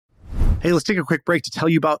Hey, let's take a quick break to tell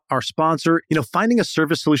you about our sponsor. Finding a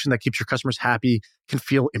service solution that keeps your customers happy can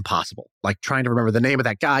feel impossible, like trying to remember the name of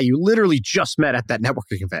that guy you literally just met at that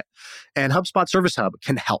networking event. And HubSpot Service Hub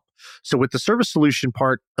can help. So with the service solution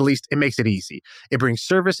part, at least it makes it easy. It brings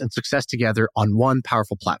service and success together on one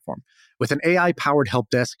powerful platform with an AI-powered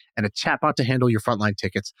help desk and a chatbot to handle your frontline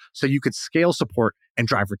tickets so you could scale support and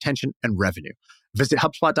drive retention and revenue. Visit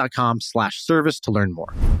HubSpot.com/service to learn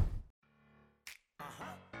more.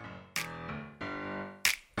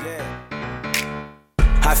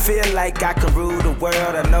 I feel like I can rule the world.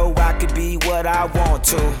 I know I could be what I want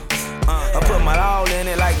to. I put my all in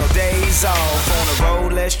it like no days off. On the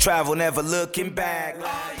road, let's travel, never looking back.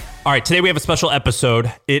 All right, today we have a special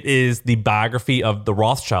episode. It is the biography of the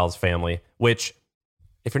Rothschilds family, which,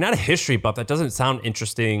 if you're not a history buff, that doesn't sound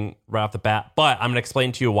interesting right off the bat, but I'm going to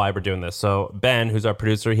explain to you why we're doing this. So Ben, who's our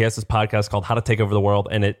producer, he has this podcast called How to Take Over the World,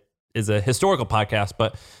 and it is a historical podcast,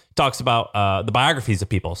 but talks about the biographies of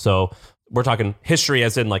people. So we're talking history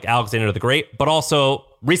as in like Alexander the Great, but also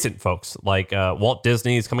recent folks like Walt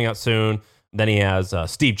Disney is coming out soon. Then he has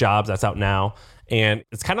Steve Jobs, that's out now. And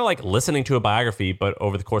it's kind of like listening to a biography, but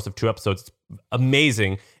over the course of 2 episodes. It's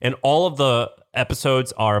amazing. And all of the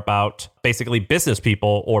episodes are about basically business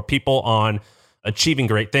people or people on achieving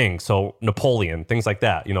great things. So Napoleon, things like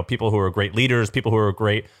that. People who are great leaders, people who are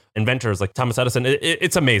great inventors like Thomas Edison.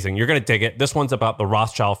 It's amazing. You're going to dig it. This one's about the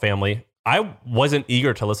Rothschild family. I wasn't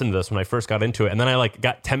eager to listen to this when I first got into it. And then I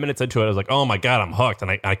got 10 minutes into it. I was like, oh my God, I'm hooked.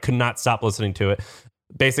 And I could not stop listening to it.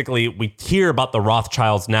 Basically, we hear about the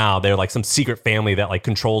Rothschilds now. They're like some secret family that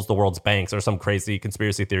controls the world's banks or some crazy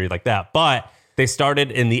conspiracy theory like that. But they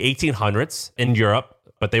started in the 1800s in Europe,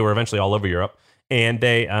 but they were eventually all over Europe. And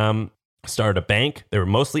they started a bank. They were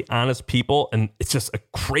mostly honest people. And it's just a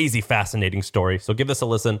crazy, fascinating story. So give this a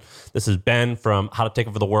listen. This is Ben from How to Take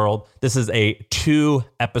Over the World. This is a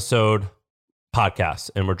 2-episode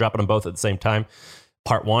podcast, and we're dropping them both at the same time.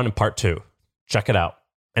 Part 1 and part 2. Check it out.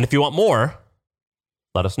 And if you want more,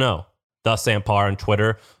 let us know. The Sampar on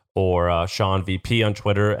Twitter or Sean VP on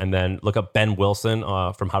Twitter. And then look up Ben Wilson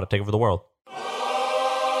from How to Take Over the World.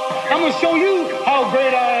 I'm going to show you how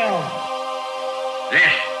great I am.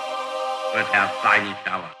 This was our tiny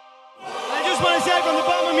tower. I just want to say from the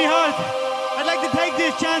bottom of my heart, I'd like to take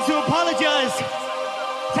this chance to apologize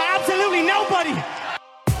to absolutely nobody.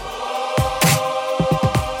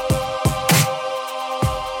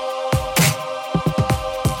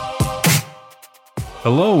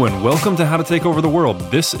 Hello and welcome to How to Take Over the World.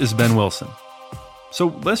 This is Ben Wilson. So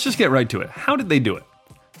let's just get right to it. How did they do it?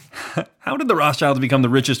 How did the Rothschilds become the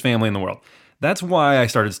richest family in the world? That's why I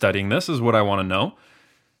started studying this, is what I want to know.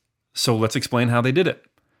 So let's explain how they did it.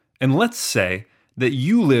 And let's say that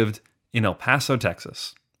you lived in El Paso,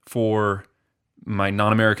 Texas. For my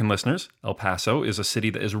non-American listeners, El Paso is a city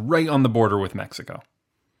that is right on the border with Mexico.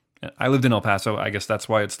 I lived in El Paso. I guess that's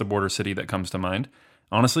why it's the border city that comes to mind.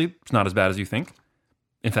 Honestly, it's not as bad as you think.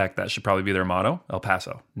 In fact, that should probably be their motto, El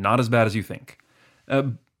Paso. Not as bad as you think.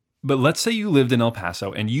 But let's say you lived in El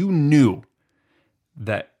Paso and you knew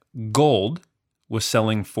that gold was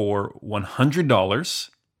selling for $100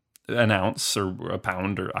 an ounce or a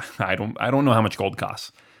pound, or I don't know how much gold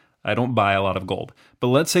costs. I don't buy a lot of gold. But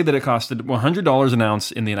let's say that it costed $100 an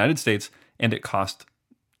ounce in the United States and it cost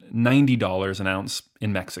 $90 an ounce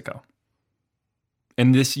in Mexico.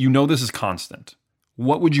 And this is constant.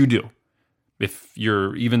 What would you do? If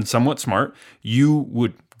you're even somewhat smart, you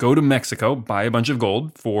would go to Mexico, buy a bunch of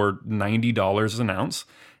gold for $90 an ounce,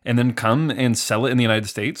 and then come and sell it in the United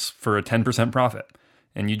States for a 10% profit.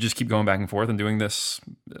 And you just keep going back and forth and doing this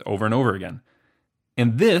over and over again.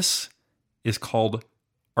 And this is called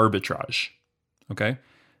arbitrage. Okay?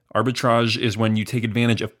 Arbitrage is when you take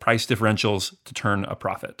advantage of price differentials to turn a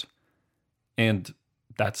profit. And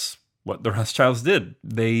that's what the Rothschilds did.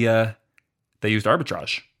 They used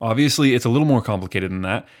arbitrage. Obviously, it's a little more complicated than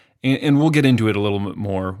that, and we'll get into it a little bit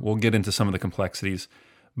more. We'll get into some of the complexities.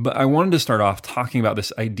 But I wanted to start off talking about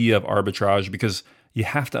this idea of arbitrage because you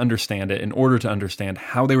have to understand it in order to understand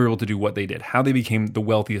how they were able to do what they did, how they became the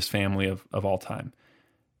wealthiest family of all time.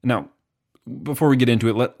 Now, before we get into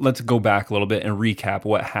it, let's go back a little bit and recap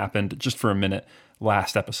what happened just for a minute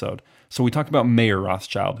last episode. So we talked about Mayer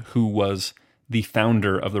Rothschild, who was the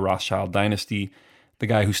founder of the Rothschild dynasty, the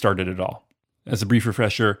guy who started it all. As a brief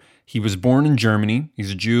refresher, he was born in Germany.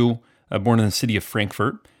 He's a Jew, born in the city of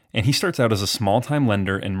Frankfurt, and he starts out as a small-time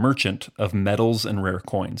lender and merchant of metals and rare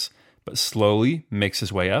coins, but slowly makes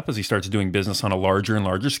his way up as he starts doing business on a larger and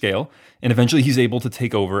larger scale, and eventually he's able to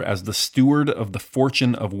take over as the steward of the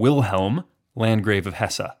fortune of Wilhelm, Landgrave of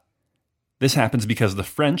Hesse. This happens because the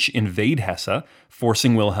French invade Hesse,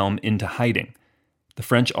 forcing Wilhelm into hiding. The The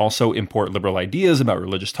French also import liberal ideas about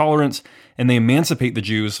religious tolerance, and they emancipate the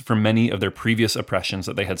Jews from many of their previous oppressions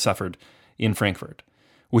that they had suffered in Frankfurt,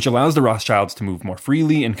 which allows the Rothschilds to move more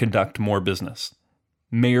freely and conduct more business.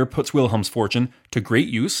 Mayer puts Wilhelm's fortune to great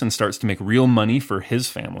use and starts to make real money for his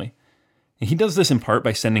family. And he does this in part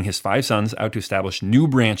by sending his 5 sons out to establish new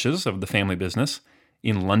branches of the family business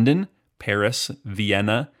in London, Paris,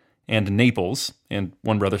 Vienna, and Naples, and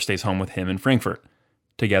one brother stays home with him in Frankfurt.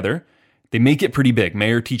 Together, they make it pretty big.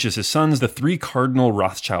 Mayer teaches his sons the 3 cardinal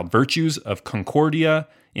Rothschild virtues of concordia,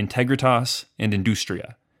 integritas, and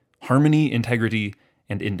industria: harmony, integrity,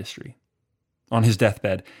 and industry. On his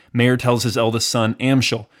deathbed, Mayer tells his eldest son,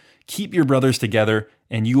 Amschel, "Keep your brothers together,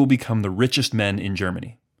 and you will become the richest men in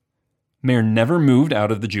Germany." Mayer never moved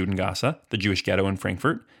out of the Judengasse, the Jewish ghetto in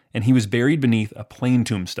Frankfurt, and he was buried beneath a plain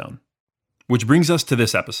tombstone. Which brings us to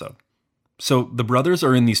this episode. So the brothers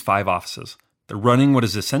are in these 5 offices. They're running what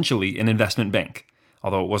is essentially an investment bank,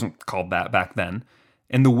 although it wasn't called that back then.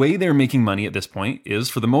 And the way they're making money at this point is,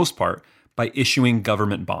 for the most part, by issuing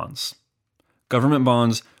government bonds. Government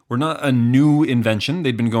bonds were not a new invention.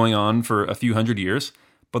 They'd been going on for a few hundred years,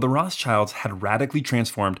 but the Rothschilds had radically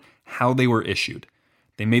transformed how they were issued.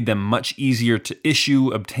 They made them much easier to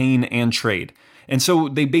issue, obtain, and trade. And so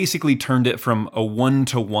they basically turned it from a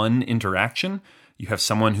one-to-one interaction. You have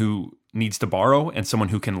someone who needs to borrow and someone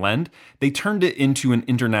who can lend. They turned it into an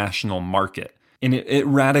international market. And it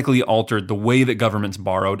radically altered the way that governments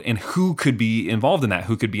borrowed and who could be involved in that,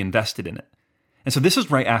 who could be invested in it. And so this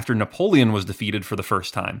is right after Napoleon was defeated for the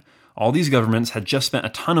first time. All these governments had just spent a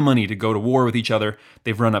ton of money to go to war with each other.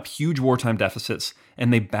 They've run up huge wartime deficits,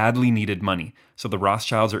 and they badly needed money. So the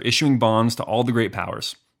Rothschilds are issuing bonds to all the great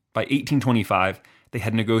powers. By 1825, they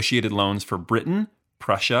had negotiated loans for Britain,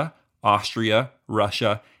 Prussia, Austria,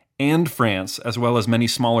 Russia, and France, as well as many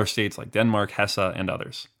smaller states like Denmark, Hesse, and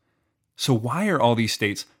others. So why are all these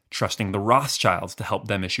states trusting the Rothschilds to help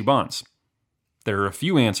them issue bonds? There are a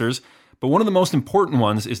few answers, but one of the most important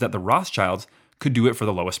ones is that the Rothschilds could do it for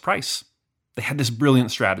the lowest price. They had this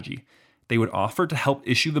brilliant strategy. They would offer to help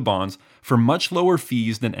issue the bonds for much lower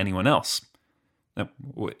fees than anyone else. Now,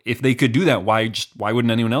 if they could do that, why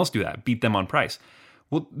wouldn't anyone else do that? Beat them on price.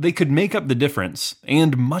 Well, they could make up the difference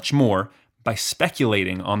and much more by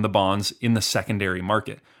speculating on the bonds in the secondary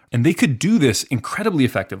market. And they could do this incredibly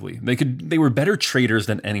effectively. They were better traders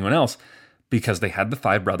than anyone else because they had the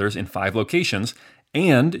 5 brothers in 5 locations.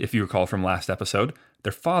 And if you recall from last episode,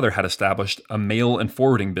 their father had established a mail and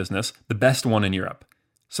forwarding business, the best one in Europe.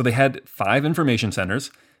 So they had 5 information centers,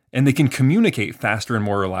 and they can communicate faster and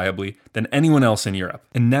more reliably than anyone else in Europe.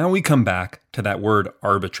 And now we come back to that word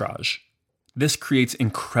arbitrage. This creates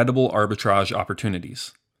incredible arbitrage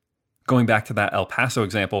opportunities. Going back to that El Paso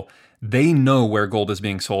example, they know where gold is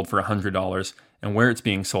being sold for $100 and where it's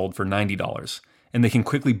being sold for $90, and they can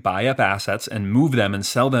quickly buy up assets and move them and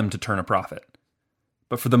sell them to turn a profit.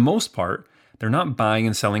 But for the most part, they're not buying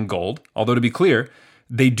and selling gold, although to be clear,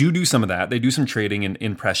 they do some of that. They do some trading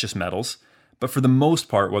in precious metals, but for the most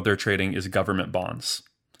part, what they're trading is government bonds.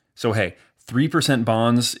 So hey, 3%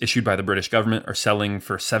 bonds issued by the British government are selling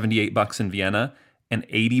for $78 in Vienna and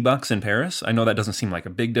 $80 in Paris. I know that doesn't seem like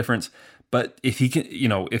a big difference, but if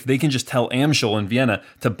they can just tell Amschel in Vienna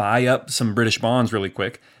to buy up some British bonds really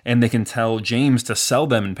quick, and they can tell James to sell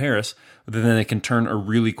them in Paris, then they can turn a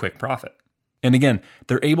really quick profit. And again,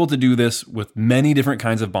 they're able to do this with many different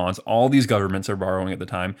kinds of bonds. All these governments are borrowing at the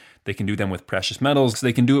time. They can do them with precious metals.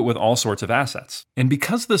 They can do it with all sorts of assets. And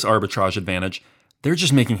because of this arbitrage advantage, they're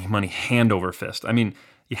just making money hand over fist. I mean,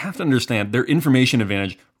 you have to understand their information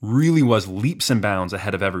advantage really was leaps and bounds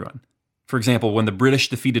ahead of everyone. For example, when the British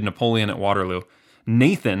defeated Napoleon at Waterloo,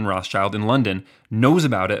 Nathan Rothschild in London knows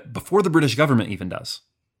about it before the British government even does.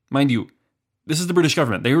 Mind you, this is the British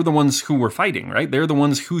government. They were the ones who were fighting, right? They're the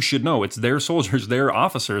ones who should know. It's their soldiers, their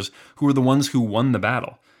officers who are the ones who won the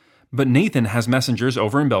battle. But Nathan has messengers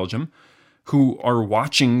over in Belgium who are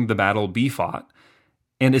watching the battle be fought.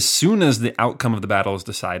 And as soon as the outcome of the battle is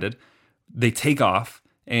decided, they take off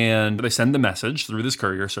and they send the message through this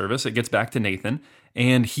courier service. It gets back to Nathan,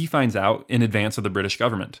 and he finds out in advance of the British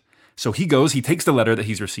government. So he takes the letter that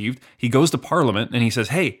he's received, he goes to Parliament, and he says,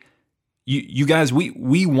 hey, you guys,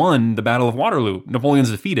 we won the Battle of Waterloo.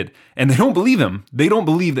 Napoleon's defeated. And they don't believe him. They don't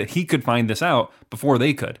believe that he could find this out before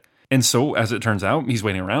they could. And so, as it turns out, he's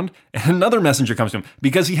waiting around, and another messenger comes to him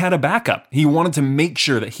because he had a backup. He wanted to make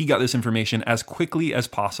sure that he got this information as quickly as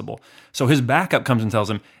possible. So his backup comes and tells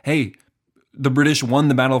him, hey, the British won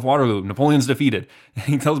the Battle of Waterloo. Napoleon's defeated. And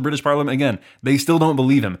he tells British Parliament again. They still don't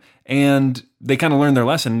believe him. And they kind of learn their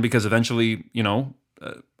lesson because eventually,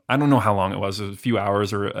 I don't know how long it was, a few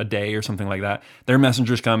hours or a day or something like that. Their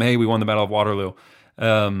messengers come, hey, we won the Battle of Waterloo.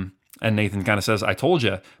 And Nathan kind of says, I told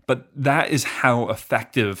you. But that is how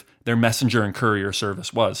effective their messenger and courier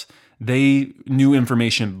service was. They knew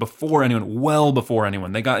information before anyone, well before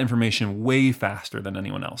anyone. They got information way faster than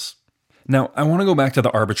anyone else. Now, I want to go back to the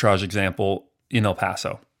arbitrage example in El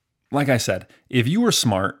Paso. Like I said, if you were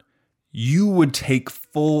smart, you would take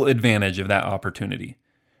full advantage of that opportunity.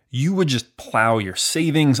 You would just plow your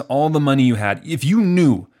savings, all the money you had. If you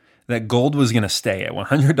knew that gold was going to stay at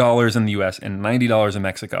 $100 in the US and $90 in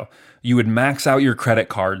Mexico, you would max out your credit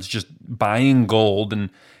cards just buying gold and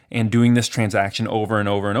doing this transaction over and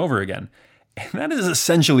over and over again. And that is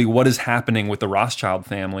essentially what is happening with the Rothschild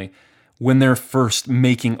family when they're first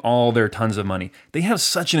making all their tons of money. They have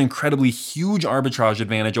such an incredibly huge arbitrage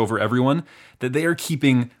advantage over everyone that they are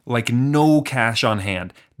keeping like no cash on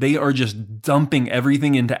hand. They are just dumping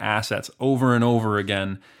everything into assets over and over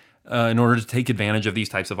again in order to take advantage of these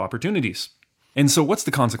types of opportunities. And so what's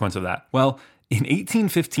the consequence of that? Well, in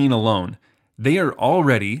 1815 alone, they are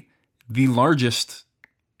already the largest,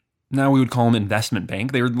 now we would call them investment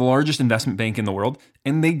bank. They are the largest investment bank in the world,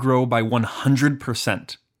 and they grow by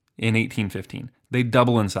 100% in 1815. They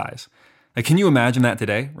double in size. Like, can you imagine that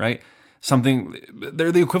today, right?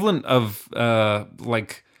 They're the equivalent of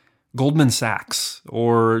like Goldman Sachs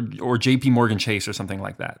or JP Morgan Chase or something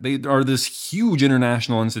like that. They are this huge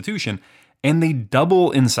international institution, and they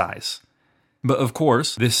double in size. But of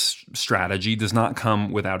course, this strategy does not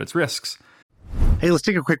come without its risks. Hey, let's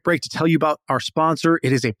take a quick break to tell you about our sponsor.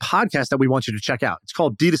 It is a podcast that we want you to check out. It's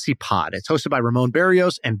called D2C Pod. It's hosted by Ramon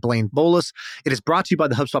Barrios and Blaine Bolus. It is brought to you by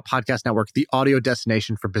the HubSpot Podcast Network, the audio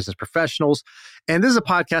destination for business professionals. And this is a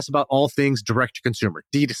podcast about all things direct-to-consumer,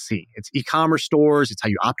 D2C. It's e-commerce stores. It's how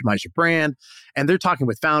you optimize your brand. And they're talking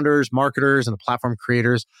with founders, marketers, and the platform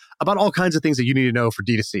creators about all kinds of things that you need to know for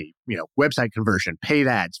D2C. You know, website conversion, paid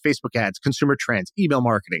ads, Facebook ads, consumer trends, email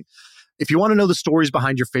marketing. If you want to know the stories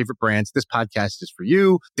behind your favorite brands, this podcast is for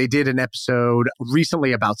you. They did an episode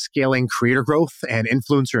recently about scaling creator growth and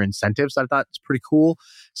influencer incentives. I thought it's pretty cool.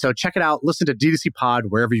 So check it out. Listen to D2C Pod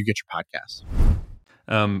wherever you get your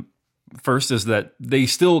podcasts. First is that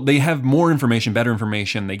they have more information, better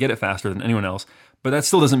information. They get it faster than anyone else, but that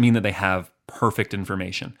still doesn't mean that they have perfect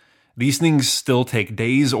information. These things still take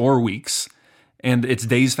days or weeks. And it's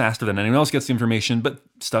days faster than anyone else gets the information, but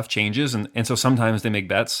stuff changes. And so sometimes they make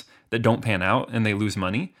bets that don't pan out and they lose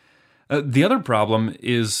money. The other problem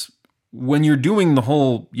is when you're doing the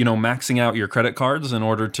whole, maxing out your credit cards in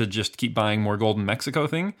order to just keep buying more gold in Mexico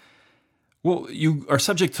thing, well, you are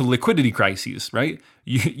subject to liquidity crises, right?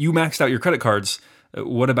 You maxed out your credit cards.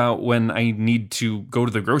 What about when I need to go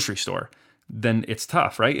to the grocery store? Then it's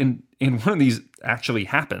tough, right? And one of these actually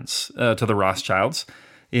happens to the Rothschilds.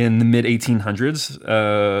 In the mid-1800s,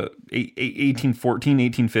 1814,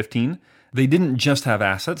 1815, they didn't just have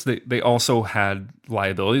assets. They also had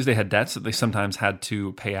liabilities. They had debts that they sometimes had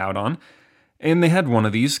to pay out on. And they had one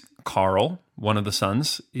of these. Carl, one of the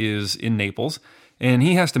sons, is in Naples, and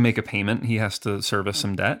he has to make a payment. He has to service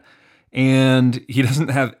some debt, and he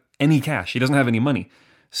doesn't have any cash. He doesn't have any money.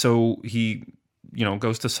 So he,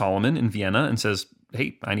 goes to Solomon in Vienna and says,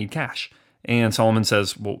 hey, I need cash. And Solomon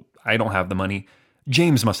says, well, I don't have the money.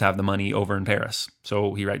 James must have the money over in Paris.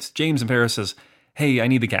 So he writes James in Paris, says, hey, I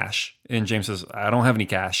need the cash. And James says, I don't have any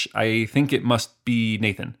cash. I think it must be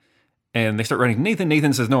Nathan. And they start writing Nathan.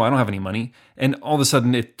 Nathan says, no, I don't have any money. And all of a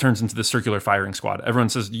sudden it turns into this circular firing squad. Everyone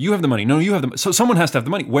says, you have the money. No, you have the money. So someone has to have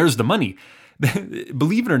the money. Where's the money?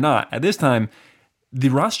 Believe it or not, at this time, the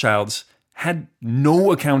Rothschilds had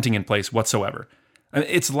no accounting in place whatsoever. I mean,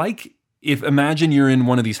 it's like, imagine you're in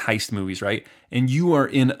one of these heist movies, right? And you are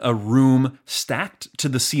in a room stacked to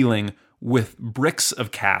the ceiling with bricks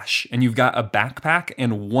of cash, and you've got a backpack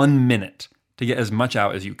and 1 minute to get as much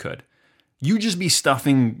out as you could. You just be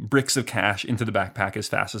stuffing bricks of cash into the backpack as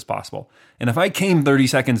fast as possible. And if I came 30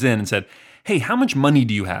 seconds in and said, hey, how much money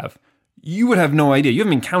do you have? You would have no idea. You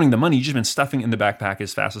haven't been counting the money. You've just been stuffing it in the backpack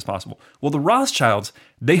as fast as possible. Well, the Rothschilds,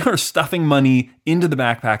 they are stuffing money into the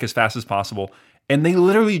backpack as fast as possible. And they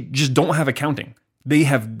literally just don't have accounting. They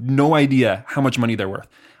have no idea how much money they're worth.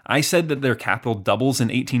 I said that their capital doubles in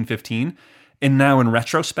 1815. And now in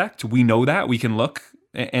retrospect, we know that. We can look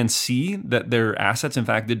and see that their assets, in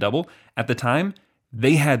fact, did double. At the time,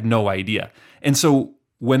 they had no idea. And so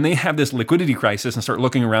when they have this liquidity crisis and start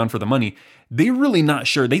looking around for the money, they're really not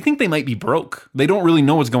sure. They think they might be broke. They don't really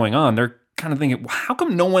know what's going on. They're kind of thinking, how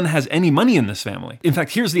come no one has any money in this family? In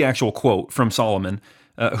fact, here's the actual quote from Solomon,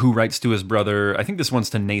 who writes to his brother. I think this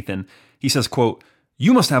one's to Nathan. He says, quote,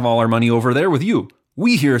 you must have all our money over there with you.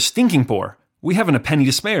 We here are stinking poor. We haven't a penny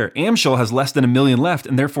to spare. Amschel has less than $1 million left,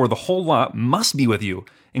 and therefore the whole lot must be with you,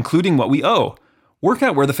 including what we owe. Work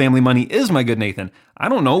out where the family money is, my good Nathan. I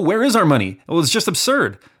don't know. Where is our money? Well, it's just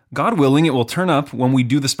absurd. God willing, it will turn up when we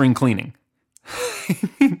do the spring cleaning.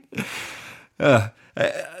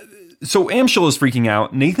 So Amschel is freaking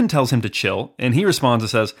out. Nathan tells him to chill, and he responds and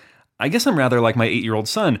says, I guess I'm rather like my 8-year-old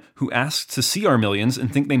son, who asks to see our millions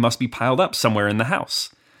and think they must be piled up somewhere in the house.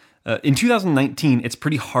 In 2019, it's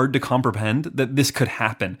pretty hard to comprehend that this could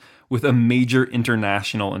happen with a major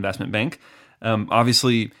international investment bank.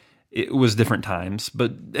 Obviously, it was different times.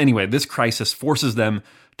 But anyway, this crisis forces them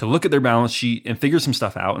to look at their balance sheet and figure some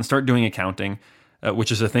stuff out and start doing accounting,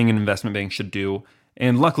 which is a thing an investment bank should do.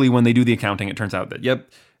 And luckily, when they do the accounting, it turns out that, yep,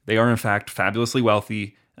 they are in fact fabulously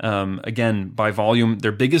wealthy. Again, by volume,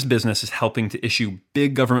 their biggest business is helping to issue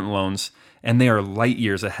big government loans, and they are light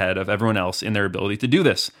years ahead of everyone else in their ability to do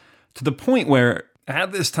this. To the point where,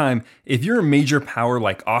 at this time, if you're a major power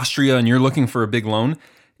like Austria and you're looking for a big loan,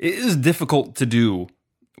 it is difficult to do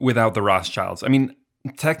without the Rothschilds. I mean,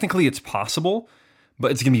 technically it's possible, but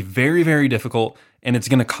it's going to be very, very difficult, and it's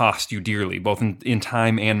going to cost you dearly, both in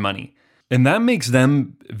time and money. And that makes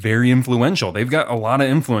them very influential. They've got a lot of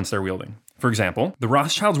influence they're wielding. For example, the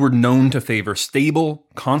Rothschilds were known to favor stable,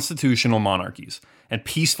 constitutional monarchies and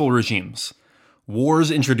peaceful regimes. Wars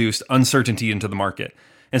introduced uncertainty into the market,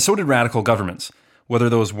 and so did radical governments. Whether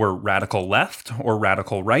those were radical left or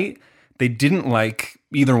radical right, they didn't like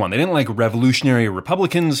either one. They didn't like revolutionary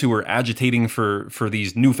Republicans who were agitating for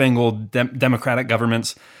these newfangled democratic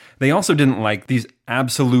governments. They also didn't like these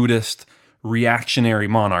absolutist, reactionary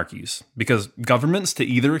monarchies, because governments to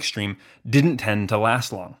either extreme didn't tend to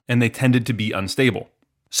last long, and they tended to be unstable.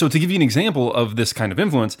 So to give you an example of this kind of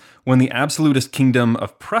influence, when the absolutist kingdom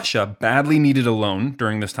of Prussia badly needed a loan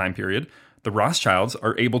during this time period, the Rothschilds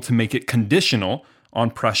are able to make it conditional on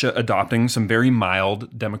Prussia adopting some very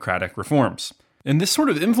mild democratic reforms. And this sort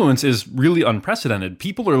of influence is really unprecedented.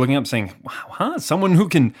 People are looking up saying, wow, someone who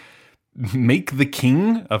can make the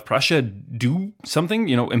king of Prussia do something,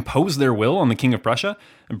 impose their will on the king of Prussia.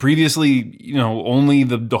 And previously, only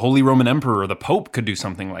the Holy Roman Emperor or the Pope could do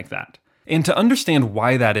something like that. And to understand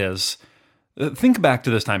why that is, think back to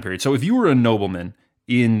this time period. So if you were a nobleman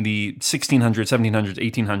in the 1600s, 1700s,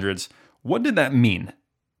 1800s, what did that mean?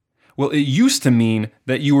 Well, it used to mean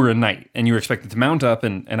that you were a knight and you were expected to mount up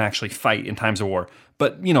and actually fight in times of war.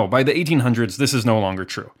 But, by the 1800s, this is no longer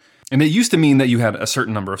true. And it used to mean that you had a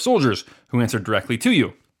certain number of soldiers who answered directly to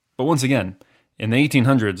you. But once again, in the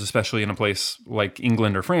 1800s, especially in a place like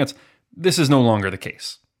England or France, this is no longer the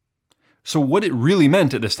case. So what it really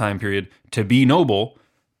meant at this time period to be noble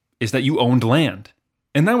is that you owned land.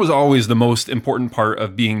 And that was always the most important part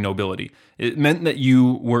of being nobility. It meant that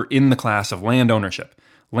you were in the class of land ownership.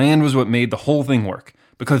 Land was what made the whole thing work,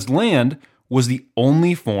 because land was the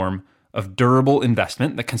only form of durable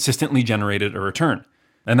investment that consistently generated a return.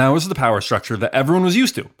 And that was the power structure that everyone was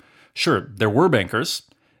used to. Sure, there were bankers.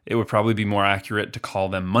 It would probably be more accurate to call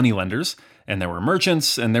them moneylenders. And there were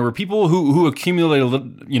merchants, and there were people who accumulated,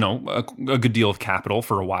 a good deal of capital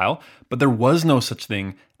for a while. But there was no such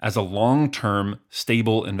thing as a long-term,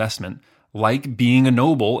 stable investment, like being a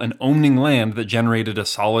noble and owning land that generated a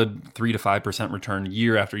solid 3 to 5% return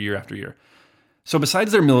year after year after year. So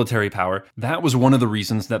besides their military power, that was one of the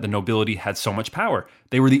reasons that the nobility had so much power.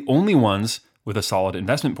 They were the only ones with a solid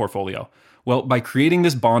investment portfolio. Well, by creating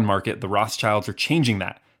this bond market, the Rothschilds are changing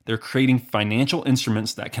that. They're creating financial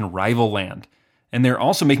instruments that can rival land. And they're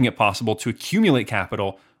also making it possible to accumulate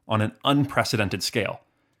capital on an unprecedented scale.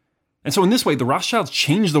 And so in this way, the Rothschilds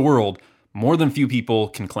changed the world more than few people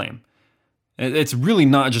can claim. It's really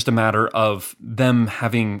not just a matter of them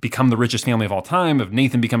having become the richest family of all time, of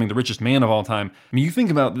Nathan becoming the richest man of all time. I mean, you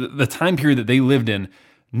think about the time period that they lived in,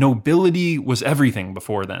 nobility was everything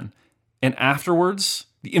before then. And afterwards,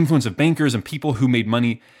 the influence of bankers and people who made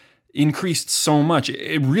money increased so much.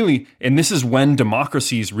 It really, and this is when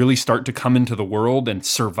democracies really start to come into the world and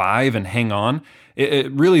survive and hang on.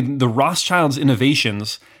 It really, the Rothschilds'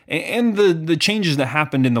 innovations and the changes that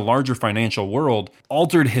happened in the larger financial world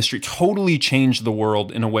altered history, totally changed the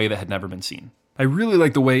world in a way that had never been seen. I really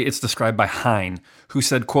like the way it's described by Hine, who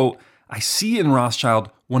said, quote, "I see in Rothschild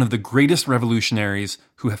one of the greatest revolutionaries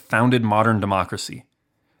who have founded modern democracy.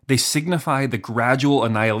 They signify the gradual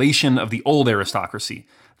annihilation of the old aristocracy.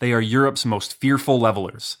 They are Europe's most fearful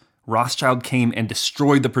levelers. Rothschild came and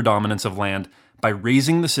destroyed the predominance of land by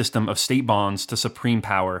raising the system of state bonds to supreme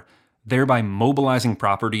power, thereby mobilizing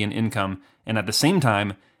property and income, and at the same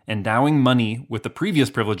time, endowing money with the previous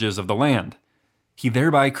privileges of the land. He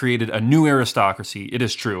thereby created a new aristocracy, it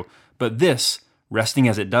is true, but this, resting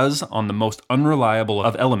as it does on the most unreliable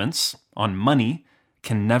of elements, on money,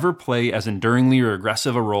 can never play as enduringly or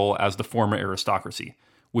aggressive a role as the former aristocracy.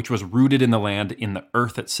 which was rooted in the land, in the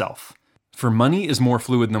earth itself. For money is more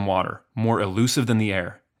fluid than water, more elusive than the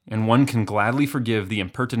air, and one can gladly forgive the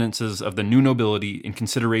impertinences of the new nobility in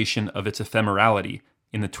consideration of its ephemerality.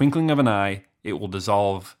 In the twinkling of an eye, it will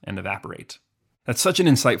dissolve and evaporate. That's such an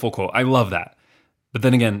insightful quote. I love that. But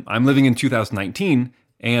then again, I'm living in 2019,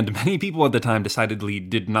 and many people at the time decidedly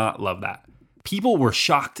did not love that. People were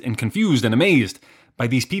shocked and confused and amazed by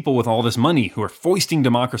these people with all this money who are foisting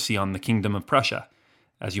democracy on the Kingdom of Prussia.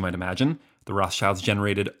 As you might imagine, the Rothschilds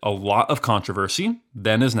generated a lot of controversy,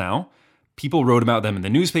 then as now. People wrote about them in the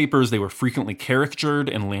newspapers, they were frequently caricatured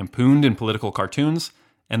and lampooned in political cartoons,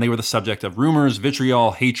 and they were the subject of rumors,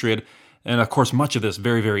 vitriol, hatred, and of course much of this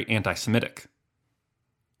very, very anti-Semitic.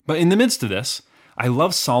 But in the midst of this, I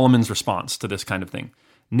love Solomon's response to this kind of thing.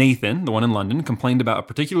 Nathan, the one in London, complained about a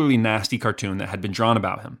particularly nasty cartoon that had been drawn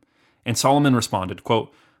about him. And Solomon responded,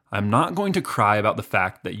 quote, "I'm not going to cry about the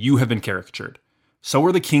fact that you have been caricatured. So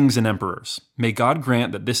are the kings and emperors. May God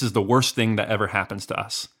grant that this is the worst thing that ever happens to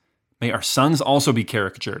us. May our sons also be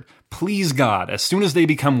caricatured. Please God, as soon as they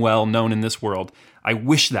become well known in this world, I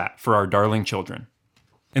wish that for our darling children."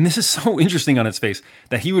 And this is so interesting on its face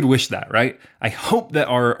that he would wish that, right? I hope that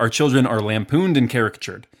our children are lampooned and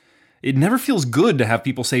caricatured. It never feels good to have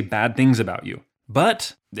people say bad things about you.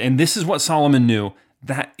 But, and this is what Solomon knew,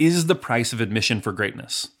 that is the price of admission for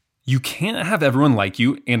greatness. You can't have everyone like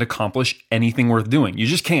you and accomplish anything worth doing. You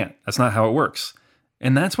just can't. That's not how it works.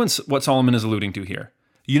 And that's what Solomon is alluding to here.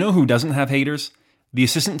 You know who doesn't have haters? The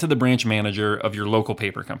assistant to the branch manager of your local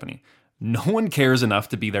paper company. No one cares enough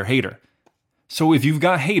to be their hater. So if you've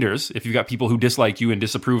got haters, if you've got people who dislike you and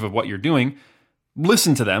disapprove of what you're doing,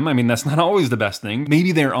 listen to them. I mean, that's not always the best thing.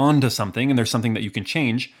 Maybe they're on to something and there's something that you can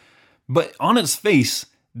change. But on its face,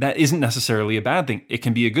 that isn't necessarily a bad thing. It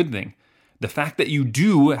can be a good thing. The fact that you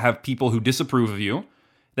do have people who disapprove of you,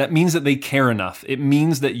 that means that they care enough. It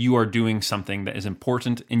means that you are doing something that is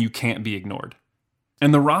important and you can't be ignored.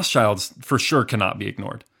 And the Rothschilds for sure cannot be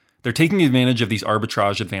ignored. They're taking advantage of these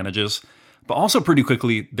arbitrage advantages, but also pretty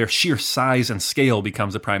quickly, their sheer size and scale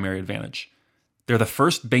becomes a primary advantage. They're the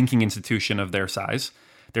first banking institution of their size.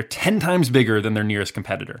 They're 10 times bigger than their nearest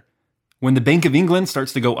competitor. When the Bank of England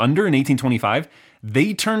starts to go under in 1825,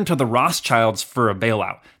 they turn to the Rothschilds for a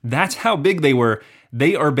bailout. That's how big they were.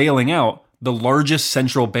 They are bailing out the largest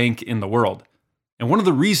central bank in the world. And one of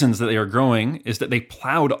the reasons that they are growing is that they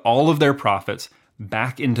plowed all of their profits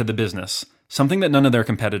back into the business, something that none of their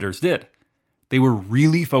competitors did. They were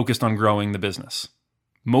really focused on growing the business.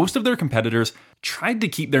 Most of their competitors tried to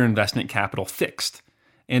keep their investment capital fixed.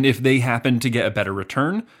 And if they happened to get a better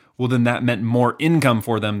return, well, then that meant more income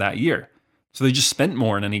for them that year. So they just spent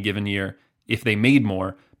more in any given year if they made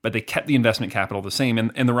more, but they kept the investment capital the same,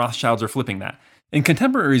 and the Rothschilds are flipping that. And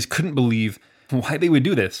contemporaries couldn't believe why they would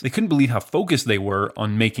do this. They couldn't believe how focused they were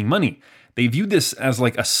on making money. They viewed this as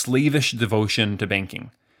like a slavish devotion to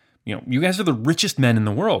banking. You know, you guys are the richest men in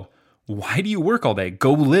the world. Why do you work all day?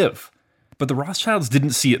 Go live. But the Rothschilds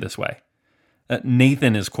didn't see it this way.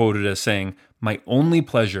 Nathan is quoted as saying, "My only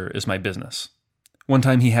pleasure is my business." One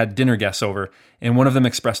time he had dinner guests over, and one of them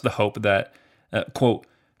expressed the hope that, quote,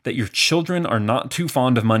 "that your children are not too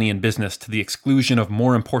fond of money and business to the exclusion of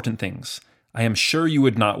more important things. I am sure you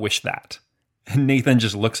would not wish that." And Nathan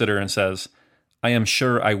just looks at her and says, "I am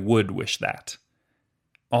sure I would wish that."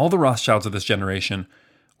 All the Rothschilds of this generation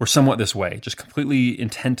were somewhat this way, just completely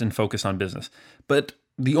intent and focused on business. But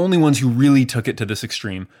the only ones who really took it to this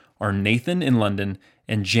extreme are Nathan in London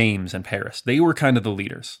and James in Paris. They were kind of the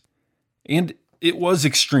leaders. And it was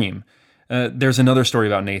extreme. There's another story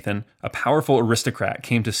about Nathan. A powerful aristocrat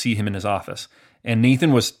came to see him in his office, and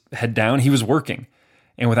Nathan was head down. He was working.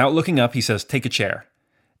 And without looking up, he says, "Take a chair."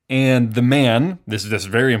 And the man, this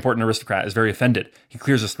very important aristocrat, is very offended. He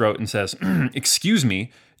clears his throat and says, "Excuse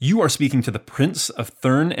me, you are speaking to the Prince of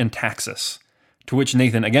Thurn and Taxis." To which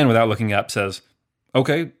Nathan, again without looking up, says,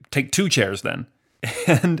 "Okay, take 2 chairs then."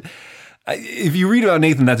 And if you read about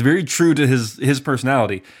Nathan, that's very true to his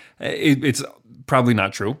personality. It's probably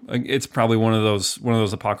not true. It's probably one of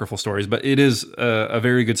those apocryphal stories, but it is a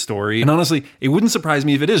very good story. And honestly, it wouldn't surprise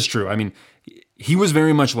me if it is true. I mean, he was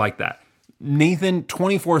very much like that. Nathan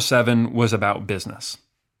 24/7 was about business.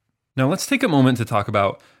 Now let's take a moment to talk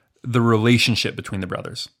about the relationship between the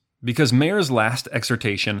brothers, because Mayer's last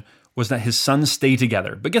exhortation was that his sons stay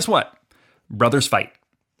together. But guess what? Brothers fight,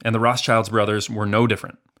 and the Rothschilds brothers were no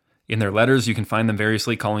different. In their letters, you can find them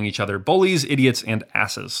variously calling each other bullies, idiots, and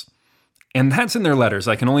asses. And that's in their letters.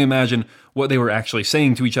 I can only imagine what they were actually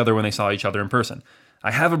saying to each other when they saw each other in person. I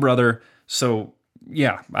have a brother, so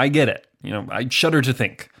yeah, I get it. You know, I shudder to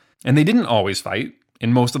think. And they didn't always fight.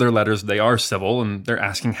 In most of their letters, they are civil, and they're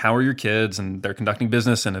asking, how are your kids? And they're conducting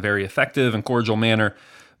business in a very effective and cordial manner.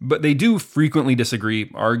 But they do frequently disagree,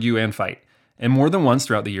 argue, and fight. And more than once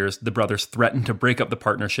throughout the years, the brothers threatened to break up the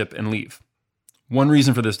partnership and leave. One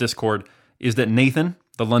reason for this discord is that Nathan,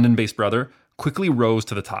 the London-based brother, quickly rose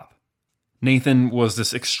to the top. Nathan was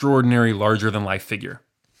this extraordinary larger-than-life figure.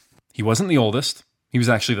 He wasn't the oldest. He was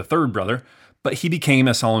actually the third brother, but he became,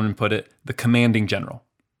 as Solomon put it, the commanding general.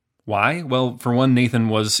 Why? Well, for one, Nathan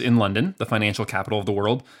was in London, the financial capital of the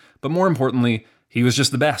world, but more importantly, he was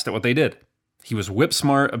just the best at what they did. He was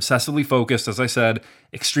whip-smart, obsessively focused, as I said,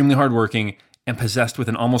 extremely hardworking, and possessed with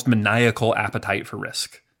an almost maniacal appetite for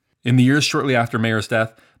risk. In the years shortly after Mayer's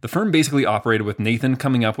death, the firm basically operated with Nathan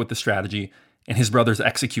coming up with the strategy and his brothers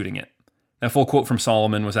executing it. That full quote from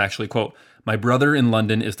Solomon was actually, quote, "My brother in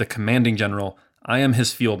London is the commanding general. I am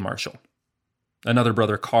his field marshal." Another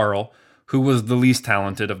brother, Carl, who was the least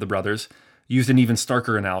talented of the brothers, used an even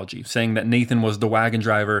starker analogy, saying that Nathan was the wagon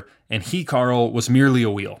driver and he, Carl, was merely a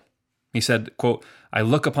wheel. He said, quote, "I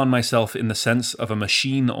look upon myself in the sense of a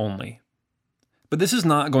machine only." But this is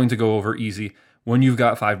not going to go over easy when you've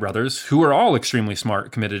got 5 brothers who are all extremely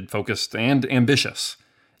smart, committed, focused, and ambitious.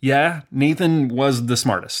 Yeah, Nathan was the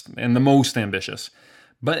smartest and the most ambitious,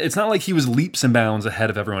 but it's not like he was leaps and bounds ahead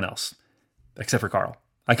of everyone else, except for Carl.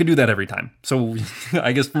 I could do that every time. So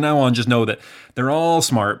I guess from now on, just know that they're all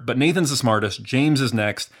smart, but Nathan's the smartest, James is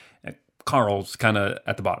next, and Carl's kind of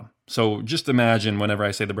at the bottom. So just imagine whenever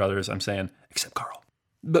I say the brothers, I'm saying, except Carl.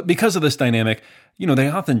 But because of this dynamic, they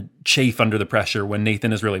often chafe under the pressure when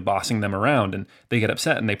Nathan is really bossing them around and they get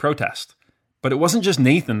upset and they protest. But it wasn't just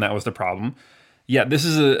Nathan that was the problem. Yeah, this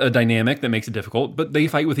is a dynamic that makes it difficult, but they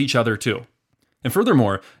fight with each other too. And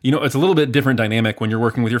furthermore, it's a little bit different dynamic when you're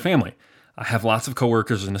working with your family. I have lots of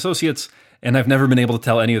coworkers and associates, and I've never been able to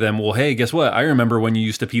tell any of them, well, hey, guess what? I remember when you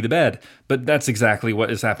used to pee the bed. But that's exactly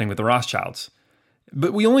what is happening with the Rothschilds.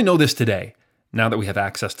 But we only know this today, now that we have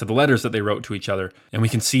access to the letters that they wrote to each other, and we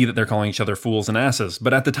can see that they're calling each other fools and asses.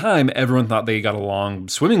 But at the time, everyone thought they got along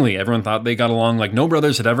swimmingly. Everyone thought they got along like no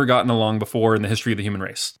brothers had ever gotten along before in the history of the human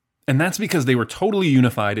race. And that's because they were totally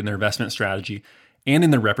unified in their investment strategy and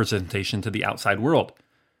in their representation to the outside world.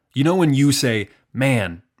 When you say,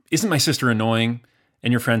 man, isn't my sister annoying?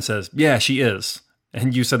 And your friend says, yeah, she is.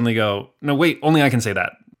 And you suddenly go, no, wait, only I can say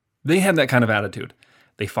that. They had that kind of attitude.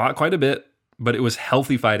 They fought quite a bit, but it was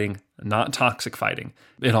healthy fighting, not toxic fighting.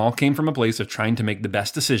 It all came from a place of trying to make the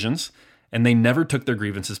best decisions, and they never took their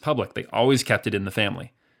grievances public. They always kept it in the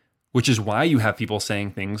family. Which is why you have people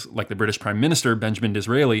saying things like the British Prime Minister, Benjamin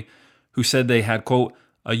Disraeli, who said they had, quote,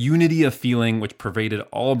 a unity of feeling which pervaded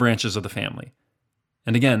all branches of the family.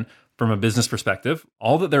 And again, from a business perspective,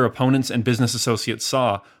 all that their opponents and business associates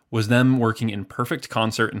saw was them working in perfect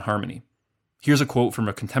concert and harmony. Here's a quote from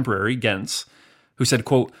a contemporary, Gens, who said,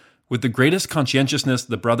 quote, "With the greatest conscientiousness,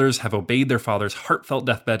 the brothers have obeyed their father's heartfelt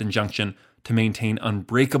deathbed injunction to maintain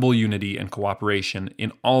unbreakable unity and cooperation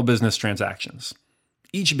in all business transactions.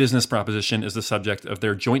 Each business proposition is the subject of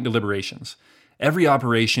their joint deliberations. Every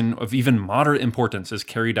operation of even moderate importance is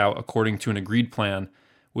carried out according to an agreed plan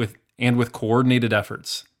with coordinated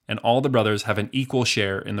efforts, and all the brothers have an equal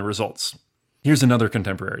share in the results." Here's another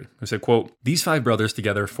contemporary who said, quote, "These 5 brothers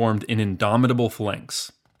together formed an indomitable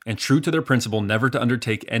phalanx, and true to their principle never to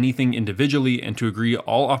undertake anything individually and to agree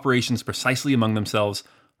all operations precisely among themselves,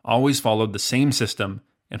 always followed the same system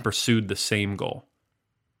and pursued the same goal."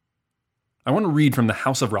 I want to read from The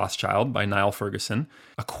House of Rothschild by Niall Ferguson,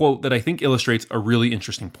 a quote that I think illustrates a really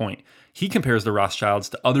interesting point. He compares the Rothschilds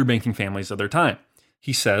to other banking families of their time.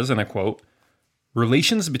 He says, and I quote,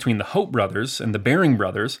 "Relations between the Hope brothers and the Baring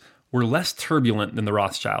brothers were less turbulent than the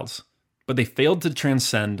Rothschilds, but they failed to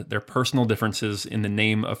transcend their personal differences in the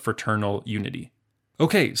name of fraternal unity."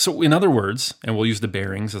 Okay, so in other words, and we'll use the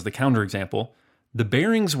Barings as the counterexample, the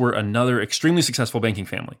Barings were another extremely successful banking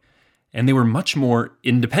family, and they were much more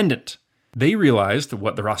independent. They realized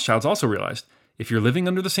what the Rothschilds also realized. If you're living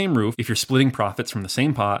under the same roof, if you're splitting profits from the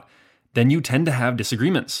same pot, then you tend to have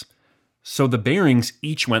disagreements. So the Barings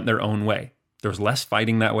each went their own way. There was less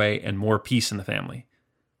fighting that way and more peace in the family.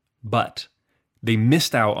 But they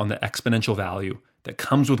missed out on the exponential value that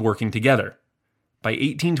comes with working together. By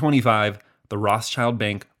 1825, the Rothschild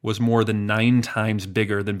Bank was more than 9 times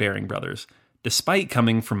bigger than Baring Brothers, despite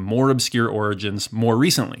coming from more obscure origins more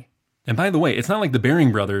recently. And by the way, it's not like the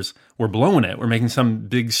Baring Brothers were blowing it, were making some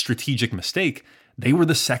big strategic mistake. They were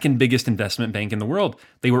the second biggest investment bank in the world.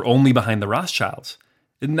 They were only behind the Rothschilds.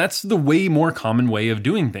 And that's the way more common way of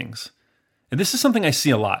doing things. And this is something I see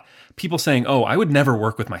a lot. People saying, oh, I would never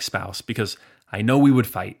work with my spouse because I know we would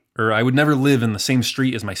fight. Or I would never live in the same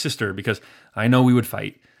street as my sister because I know we would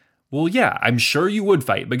fight. Well, yeah, I'm sure you would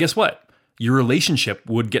fight, but guess what? Your relationship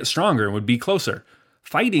would get stronger and would be closer.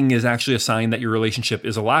 Fighting is actually a sign that your relationship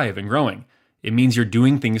is alive and growing. It means you're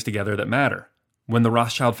doing things together that matter. When the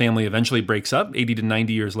Rothschild family eventually breaks up 80 to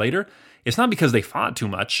 90 years later, it's not because they fought too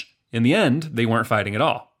much. In the end, they weren't fighting at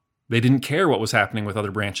all. They didn't care what was happening with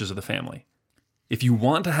other branches of the family. If you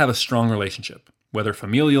want to have a strong relationship, whether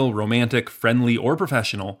familial, romantic, friendly, or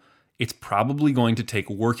professional, it's probably going to take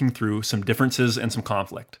working through some differences and some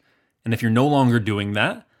conflict. And if you're no longer doing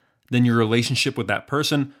that, then your relationship with that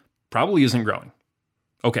person probably isn't growing.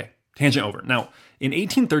 Okay, tangent over. Now, in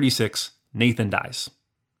 1836, Nathan dies.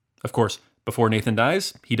 Of course, before Nathan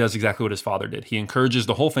dies, he does exactly what his father did. He encourages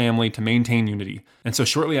the whole family to maintain unity. And so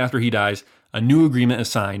shortly after he dies, a new agreement is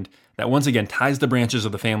signed that once again ties the branches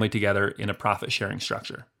of the family together in a profit-sharing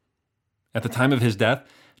structure. At the time of his death,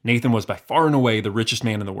 Nathan was by far and away the richest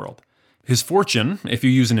man in the world. His fortune, if you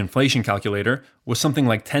use an inflation calculator, was something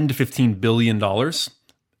like $10 to $15 billion.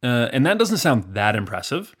 And that doesn't sound that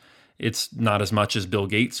impressive. It's not as much as Bill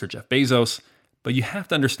Gates or Jeff Bezos, but you have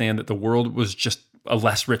to understand that the world was just a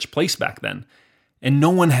less rich place back then. And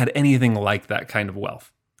no one had anything like that kind of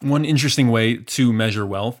wealth. One interesting way to measure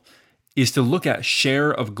wealth is to look at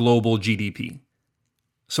share of global GDP.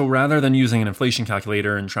 So rather than using an inflation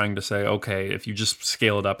calculator and trying to say, okay, if you just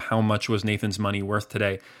scale it up, how much was Nathan's money worth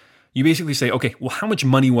today? You basically say, okay, well, how much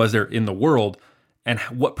money was there in the world and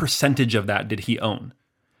what percentage of that did he own?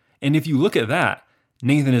 And if you look at that,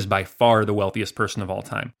 Nathan is by far the wealthiest person of all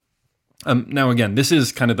time. Now, again, this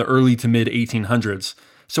is kind of the early to mid 1800s,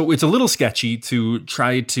 so it's a little sketchy to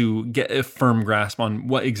try to get a firm grasp on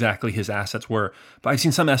what exactly his assets were. But I've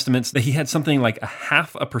seen some estimates that he had something like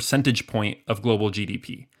 0.5 percentage point of global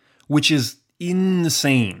GDP, which is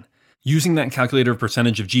insane. Using that calculator of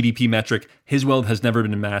percentage of GDP metric, his wealth has never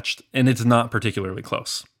been matched, and it's not particularly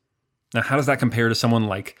close. Now, how does that compare to someone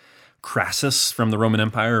like Crassus from the Roman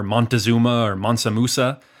Empire, or Montezuma, or Mansa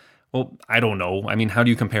Musa? Well, I don't know. I mean, how do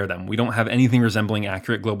you compare them? We don't have anything resembling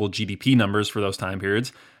accurate global GDP numbers for those time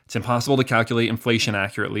periods. It's impossible to calculate inflation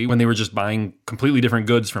accurately when they were just buying completely different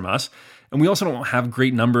goods from us. And we also don't have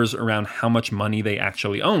great numbers around how much money they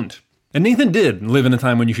actually owned. And Nathan did live in a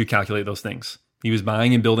time when you could calculate those things. He was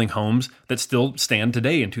buying and building homes that still stand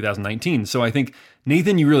today in 2019. So I think,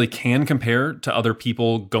 Nathan, you really can compare to other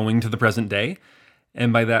people going to the present day.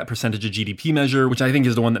 And by that percentage of GDP measure, which I think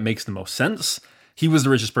is the one that makes the most sense, he was the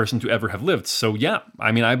richest person to ever have lived. So yeah,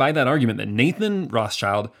 I mean, I buy that argument that Nathan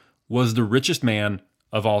Rothschild was the richest man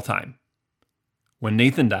of all time. When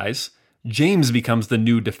Nathan dies, James becomes the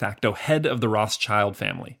new de facto head of the Rothschild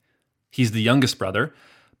family. He's the youngest brother,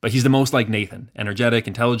 but he's the most like Nathan, energetic,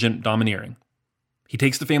 intelligent, domineering. He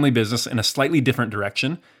takes the family business in a slightly different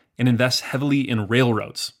direction and invests heavily in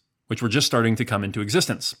railroads, which were just starting to come into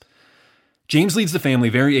existence. James leads the family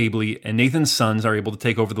very ably, and Nathan's sons are able to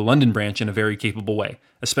take over the London branch in a very capable way,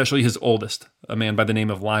 especially his oldest, a man by the name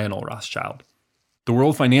of Lionel Rothschild. The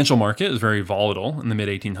world financial market is very volatile in the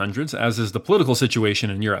mid-1800s, as is the political situation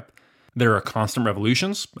in Europe. There are constant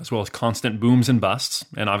revolutions, as well as constant booms and busts,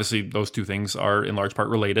 and obviously those two things are in large part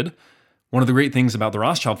related. One of the great things about the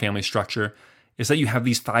Rothschild family structure is that you have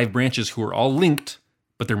these 5 branches who are all linked,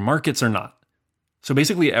 but their markets are not. So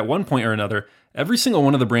basically, at one point or another, every single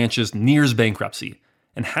one of the branches nears bankruptcy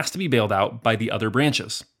and has to be bailed out by the other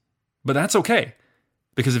branches. But that's okay,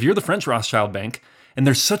 because if you're the French Rothschild Bank and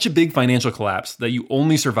there's such a big financial collapse that you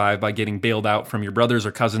only survive by getting bailed out from your brothers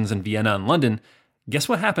or cousins in Vienna and London, guess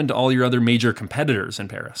what happened to all your other major competitors in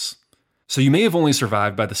Paris? So you may have only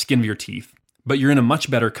survived by the skin of your teeth, but you're in a much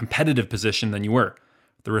better competitive position than you were.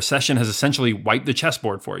 The recession has essentially wiped the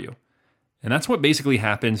chessboard for you. And that's what basically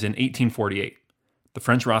happens in 1848. The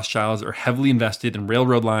French Rothschilds are heavily invested in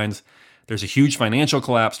railroad lines. There's a huge financial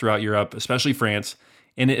collapse throughout Europe, especially France,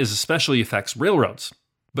 and it especially affects railroads.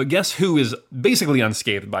 But guess who is basically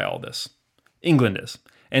unscathed by all this? England is.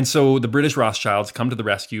 And so the British Rothschilds come to the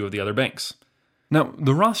rescue of the other banks. Now,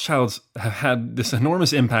 the Rothschilds have had this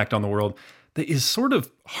enormous impact on the world that is sort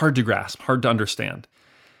of hard to grasp, hard to understand.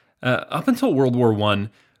 Up until World War I,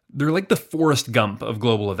 they're like the Forrest Gump of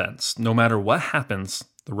global events. No matter what happens,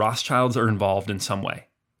 the Rothschilds are involved in some way.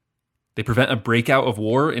 They prevent a breakout of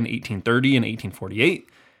war in 1830 and 1848.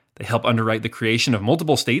 They help underwrite the creation of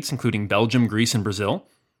multiple states, including Belgium, Greece, and Brazil.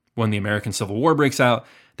 When the American Civil War breaks out,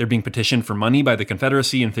 they're being petitioned for money by the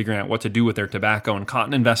Confederacy and figuring out what to do with their tobacco and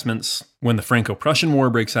cotton investments. When the Franco-Prussian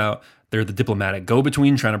War breaks out, they're the diplomatic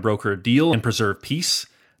go-between trying to broker a deal and preserve peace.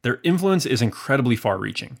 Their influence is incredibly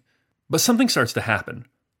far-reaching. But something starts to happen.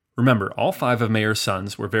 Remember, all 5 of Mayer's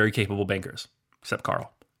sons were very capable bankers, except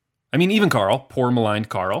Carl. I mean, even Carl, poor maligned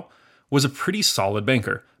Carl, was a pretty solid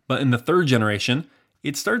banker. But in the 3rd generation,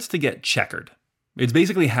 it starts to get checkered. It's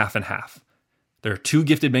basically half and half. There are 2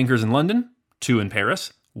 gifted bankers in London, 2 in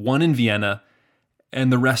Paris, 1 in Vienna,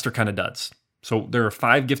 and the rest are kind of duds. So there are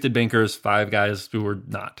 5 gifted bankers, 5 guys who are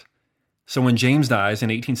not. So when James dies in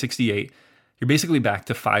 1868, you're basically back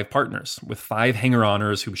to 5 partners with 5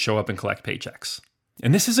 hanger-oners who show up and collect paychecks.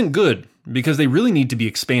 And this isn't good because they really need to be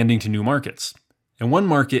expanding to new markets. And one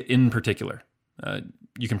market in particular,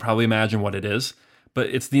 you can probably imagine what it is, but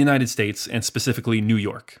it's the United States and specifically New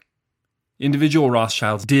York. Individual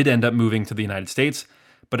Rothschilds did end up moving to the United States,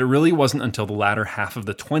 but it really wasn't until the latter half of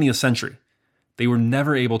the 20th century. They were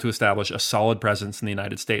never able to establish a solid presence in the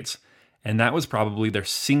United States, and that was probably their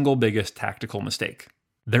single biggest tactical mistake.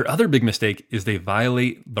 Their other big mistake is they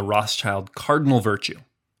violate the Rothschild cardinal virtue.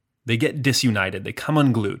 They get disunited, they come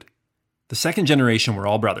unglued. The second generation were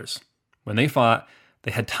all brothers. When they fought,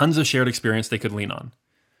 they had tons of shared experience they could lean on.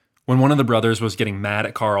 When one of the brothers was getting mad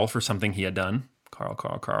at Carl for something he had done,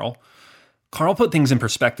 Carl put things in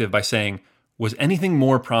perspective by saying, "Was anything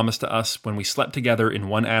more promised to us when we slept together in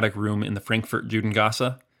one attic room in the Frankfurt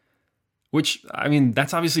Judengasse?" Which,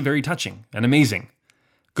 that's obviously very touching and amazing.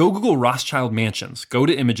 Go Google Rothschild mansions, go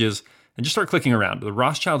to images, and just start clicking around. The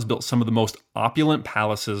Rothschilds built some of the most opulent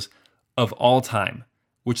palaces of all time,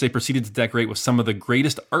 which they proceeded to decorate with some of the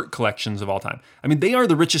greatest art collections of all time. They are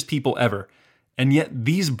the richest people ever. And yet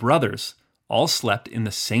these brothers all slept in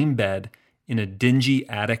the same bed in a dingy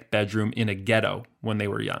attic bedroom in a ghetto when they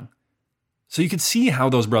were young. So you could see how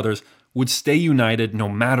those brothers would stay united no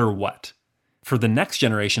matter what. For the next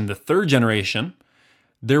generation, the third generation,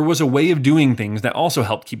 there was a way of doing things that also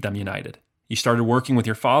helped keep them united. You started working with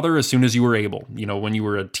your father as soon as you were able, when you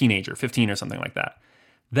were a teenager, 15 or something like that.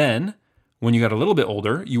 Then, when you got a little bit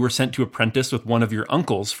older, you were sent to apprentice with one of your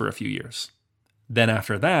uncles for a few years. Then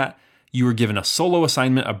after that, you were given a solo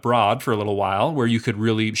assignment abroad for a little while where you could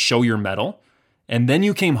really show your mettle. And then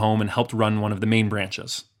you came home and helped run one of the main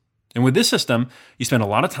branches. And with this system, you spent a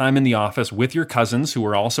lot of time in the office with your cousins who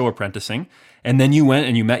were also apprenticing. And then you went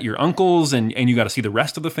and you met your uncles and you got to see the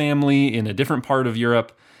rest of the family in a different part of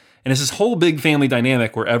Europe. And it's this whole big family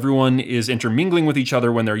dynamic where everyone is intermingling with each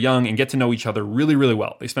other when they're young and get to know each other really, really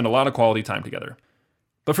well. They spend a lot of quality time together.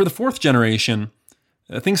 But for the fourth generation,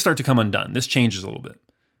 things start to come undone. This changes a little bit.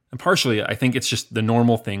 And partially, I think it's just the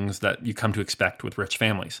normal things that you come to expect with rich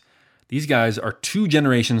families. These guys are 2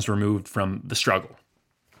 generations removed from the struggle.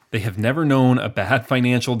 They have never known a bad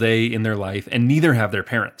financial day in their life, and neither have their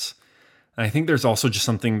parents. And I think there's also just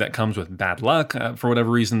something that comes with bad luck. For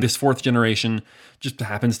whatever reason, this 4th generation just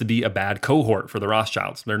happens to be a bad cohort for the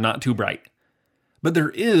Rothschilds. They're not too bright. But there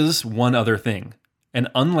is one other thing, an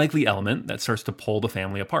unlikely element that starts to pull the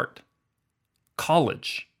family apart.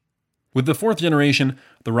 College. With the 4th generation,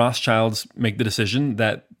 the Rothschilds make the decision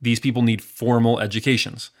that these people need formal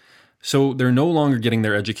educations. So they're no longer getting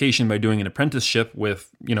their education by doing an apprenticeship with,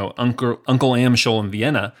 Uncle Amschel in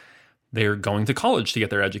Vienna. They're going to college to get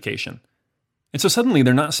their education. And so suddenly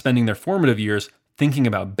they're not spending their formative years thinking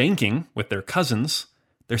about banking with their cousins.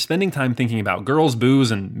 They're spending time thinking about girls, booze,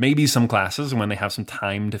 and maybe some classes when they have some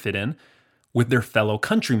time to fit in with their fellow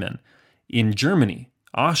countrymen in Germany,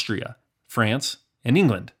 Austria, France, and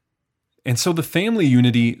England. And so the family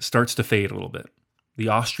unity starts to fade a little bit. The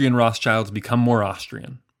Austrian Rothschilds become more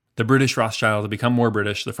Austrian. The British Rothschilds become more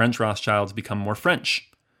British. The French Rothschilds become more French.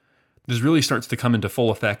 This really starts to come into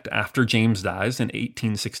full effect after James dies in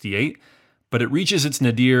 1868, but it reaches its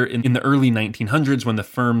nadir in the early 1900s when the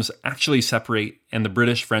firms actually separate and the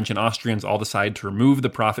British, French, and Austrians all decide to remove the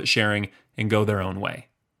profit sharing and go their own way.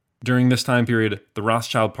 During this time period, the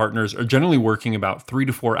Rothschild partners are generally working about 3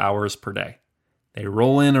 to 4 hours per day. They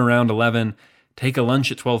roll in around 11, take a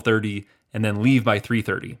lunch at 12:30, and then leave by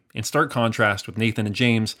 3:30. In stark contrast with Nathan and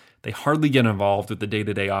James, they hardly get involved with the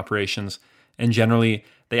day-to-day operations, and generally,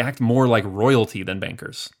 they act more like royalty than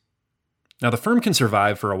bankers. Now, the firm can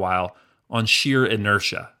survive for a while on sheer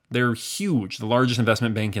inertia. They're huge, the largest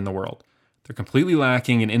investment bank in the world. They're completely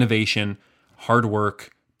lacking in innovation, hard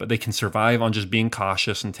work, but they can survive on just being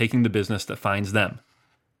cautious and taking the business that finds them.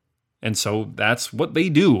 And so that's what they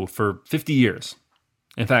do for 50 years.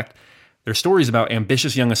 In fact, there's stories about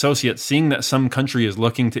ambitious young associates seeing that some country is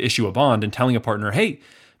looking to issue a bond and telling a partner, hey,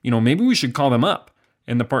 maybe we should call them up.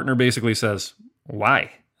 And the partner basically says,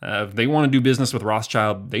 why? If they want to do business with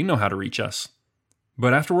Rothschild, they know how to reach us.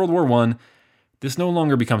 But after World War I, this no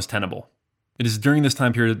longer becomes tenable. It is during this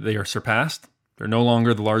time period that they are surpassed. They're no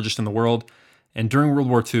longer the largest in the world. And during World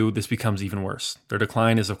War II, this becomes even worse. Their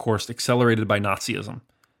decline is, of course, accelerated by Nazism.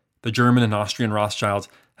 The German and Austrian Rothschilds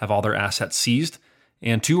have all their assets seized,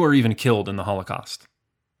 and 2 are even killed in the Holocaust.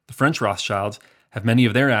 The French Rothschilds have many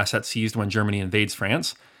of their assets seized when Germany invades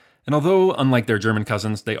France, And although, unlike their German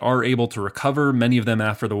cousins, they are able to recover many of them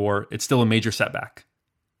after the war, it's still a major setback.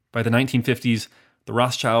 By the 1950s, the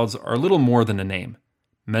Rothschilds are little more than a name.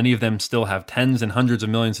 Many of them still have tens and hundreds of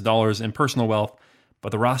millions of dollars in personal wealth,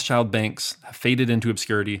 but the Rothschild banks have faded into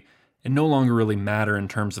obscurity and no longer really matter in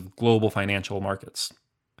terms of global financial markets.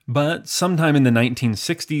 But sometime in the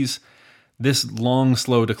 1960s, this long,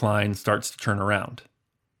 slow decline starts to turn around.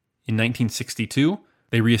 In 1962,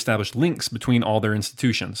 they reestablished links between all their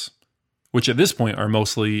institutions, which at this point are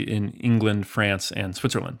mostly in England, France, and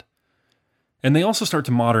Switzerland. And they also start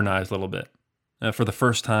to modernize a little bit. For the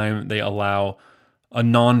first time, they allow a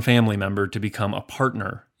non-family member to become a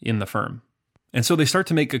partner in the firm. And so they start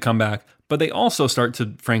to make a comeback, but they also start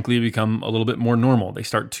to, frankly, become a little bit more normal. They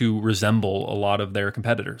start to resemble a lot of their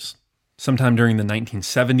competitors. Sometime during the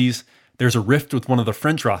 1970s, there's a rift with one of the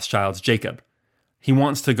French Rothschilds, Jacob. He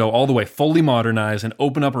wants to go all the way fully modernize and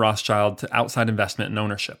open up Rothschild to outside investment and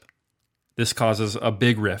ownership. This causes a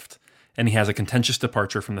big rift, and he has a contentious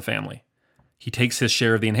departure from the family. He takes his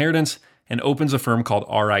share of the inheritance and opens a firm called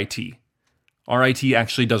RIT. RIT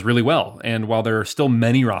actually does really well, and while there are still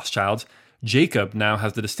many Rothschilds, Jacob now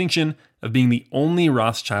has the distinction of being the only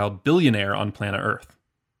Rothschild billionaire on planet Earth.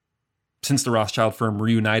 Since the Rothschild firm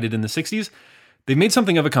reunited in the 60s, they've made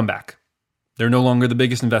something of a comeback. They're no longer the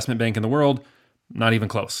biggest investment bank in the world, not even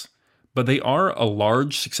close. But they are a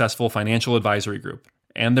large, successful financial advisory group,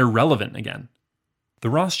 and they're relevant again. The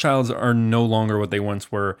Rothschilds are no longer what they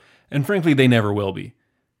once were, and frankly, they never will be.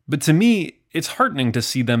 But to me, it's heartening to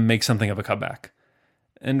see them make something of a comeback.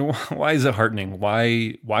 And why is it heartening?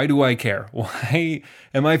 Why do I care? Why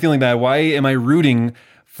am I feeling bad? Why am I rooting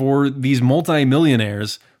for these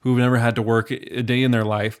multimillionaires who've never had to work a day in their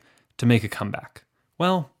life to make a comeback?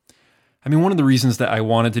 Well, I mean, one of the reasons that I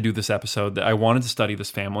wanted to do this episode, that I wanted to study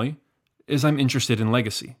this family, is I'm interested in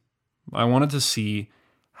legacy. I wanted to see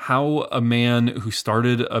how a man who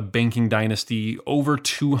started a banking dynasty over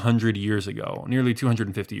 200 years ago, nearly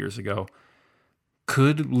 250 years ago,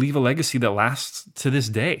 could leave a legacy that lasts to this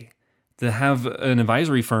day. To have an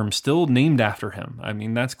advisory firm still named after him. I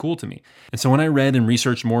mean, that's cool to me. And so when I read and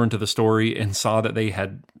researched more into the story and saw that they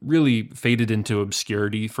had really faded into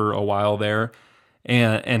obscurity for a while there,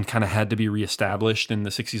 and kind of had to be reestablished in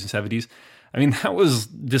the 60s and 70s. I mean, that was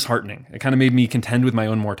disheartening. It kind of made me contend with my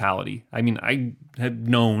own mortality. I mean, I had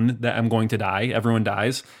known that I'm going to die. Everyone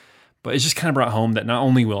dies. But it just kind of brought home that not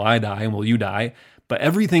only will I die and will you die, but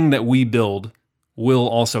everything that we build will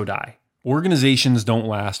also die. Organizations don't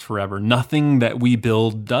last forever. Nothing that we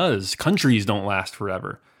build does. Countries don't last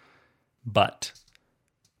forever. But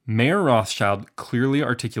Mayer Rothschild clearly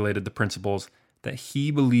articulated the principles that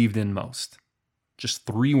he believed in most. Just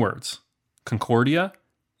 3 words: Concordia,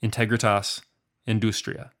 Integritas,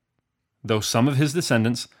 Industria. Though some of his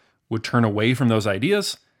descendants would turn away from those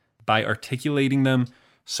ideas, by articulating them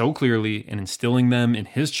so clearly and instilling them in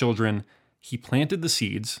his children, he planted the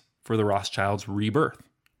seeds for the Rothschilds' rebirth.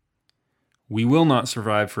 We will not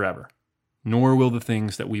survive forever, nor will the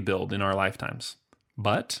things that we build in our lifetimes.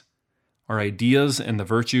 But our ideas and the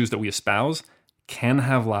virtues that we espouse can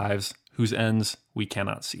have lives whose ends we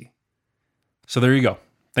cannot see. So there you go.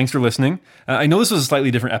 Thanks for listening. I know this was a slightly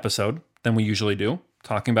different episode than we usually do,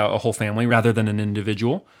 talking about a whole family rather than an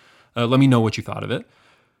individual. Let me know what you thought of it.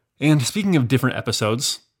 And speaking of different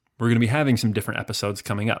episodes, we're going to be having some different episodes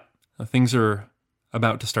coming up. Things are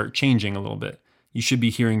about to start changing a little bit. You should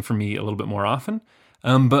be hearing from me a little bit more often,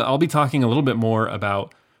 but I'll be talking a little bit more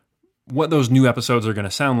about what those new episodes are going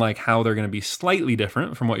to sound like, how they're going to be slightly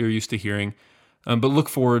different from what you're used to hearing. But look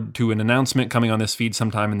forward to an announcement coming on this feed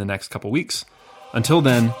sometime in the next couple weeks. Until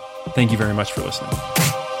then, thank you very much for listening.